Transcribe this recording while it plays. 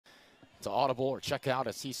to audible or check out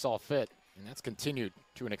as he saw fit, and that's continued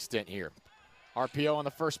to an extent here. RPO on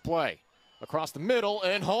the first play. Across the middle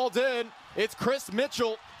and hauled in. It's Chris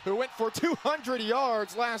Mitchell, who went for 200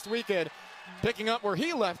 yards last weekend, picking up where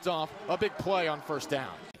he left off, a big play on first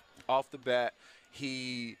down. Off the bat,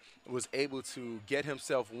 he was able to get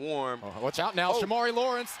himself warm. Oh, watch out now, Shamari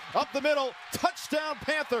Lawrence up the middle, touchdown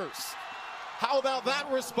Panthers. How about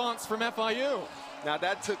that response from FIU? Now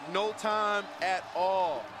that took no time at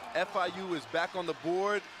all. FIU is back on the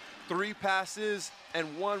board, 3 passes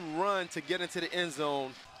and 1 run to get into the end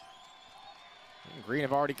zone. Green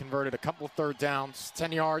have already converted a couple of third downs,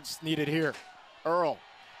 10 yards needed here. Earl,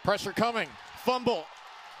 pressure coming, fumble.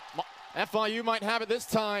 FIU might have it this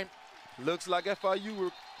time. Looks like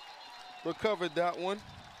FIU recovered that one.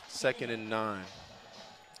 2nd and 9.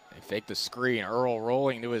 They fake the screen, Earl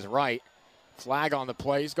rolling to his right. Flag on the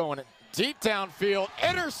play, he's going deep downfield,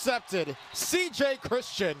 intercepted, C.J.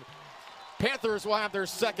 Christian. Panthers will have their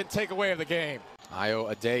second takeaway of the game.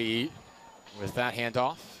 Ayo Adeyi with that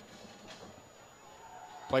handoff.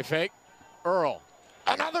 Play fake, Earl,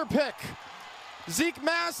 another pick. Zeke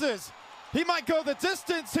Masses, he might go the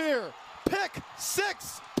distance here. Pick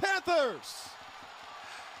 6, Panthers.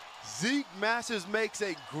 Zeke Masses makes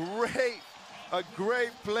a great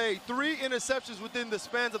play. 3 interceptions within the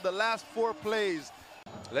spans of the last 4 plays.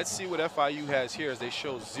 Let's see what FIU has here as they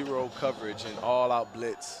show 0 coverage and all-out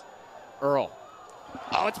blitz. Earl.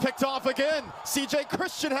 Oh, it's picked off again. C.J.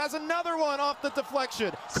 Christian has another one off the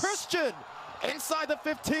deflection. Christian inside the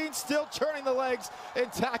 15, still churning the legs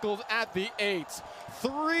and tackled at the 8.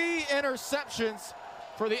 3 interceptions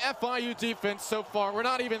for the FIU defense so far. We're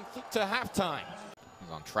not even to halftime.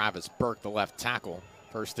 He's on Travis Burke, the left tackle.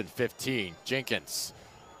 1st and 15. Jenkins.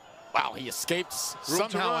 Wow, he escapes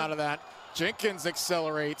somehow out of that. Jenkins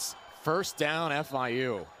accelerates. First down,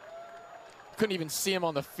 FIU. Couldn't even see him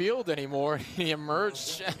on the field anymore. He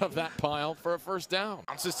emerged out of that pile for a first down.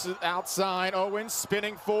 Bounces to outside. Owens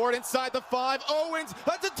spinning forward inside the 5. Owens,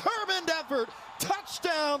 a determined effort.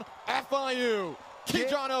 Touchdown, FIU.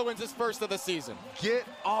 Keyshawn Owens, his first of the season. Get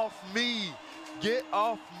off me. Get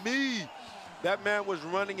off me. That man was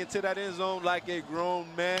running into that end zone like a grown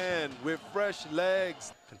man with fresh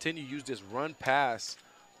legs. Continue to use this run pass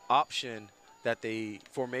option that they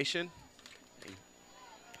formation.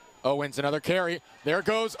 Owens, another carry. There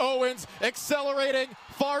goes Owens, accelerating,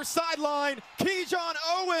 far sideline. Keyshawn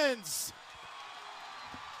Owens.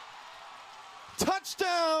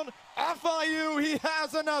 Touchdown, FIU, he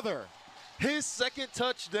has another. His 2nd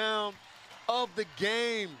touchdown of the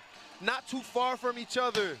game. Not too far from each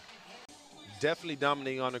other. Definitely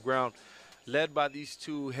dominating on the ground, led by these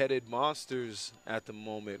 2-headed monsters at the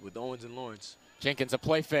moment with Owens and Lawrence. Jenkins, a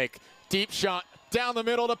play fake. Deep shot down the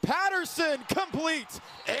middle to Patterson. Complete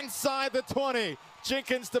inside the 20.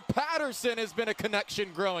 Jenkins to Patterson has been a connection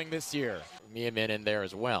growing this year. Meeman in there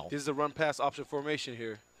as well. This is a run pass option formation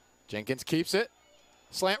here. Jenkins keeps it.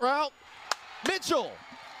 Slant route. Mitchell.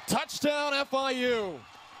 Touchdown FIU.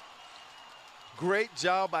 Great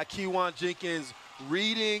job by Keyshawn Jenkins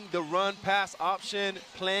reading the run pass option,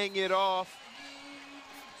 playing it off.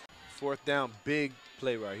 4th down, big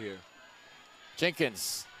play right here.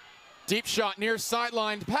 Jenkins, deep shot near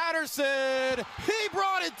sideline. Patterson, he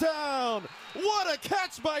brought it down. What a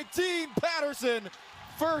catch by Dean Patterson.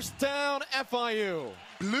 First down, FIU.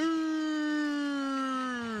 Blue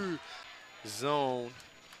zone,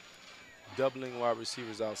 doubling wide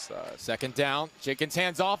receivers outside. 2nd down, Jenkins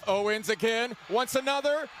hands off. Owens again, wants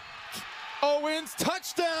another. Owens,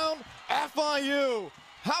 touchdown, FIU.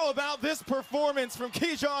 How about this performance from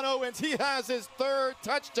Keyshawn Owens? He has his 3rd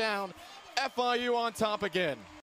touchdown. FIU on top again.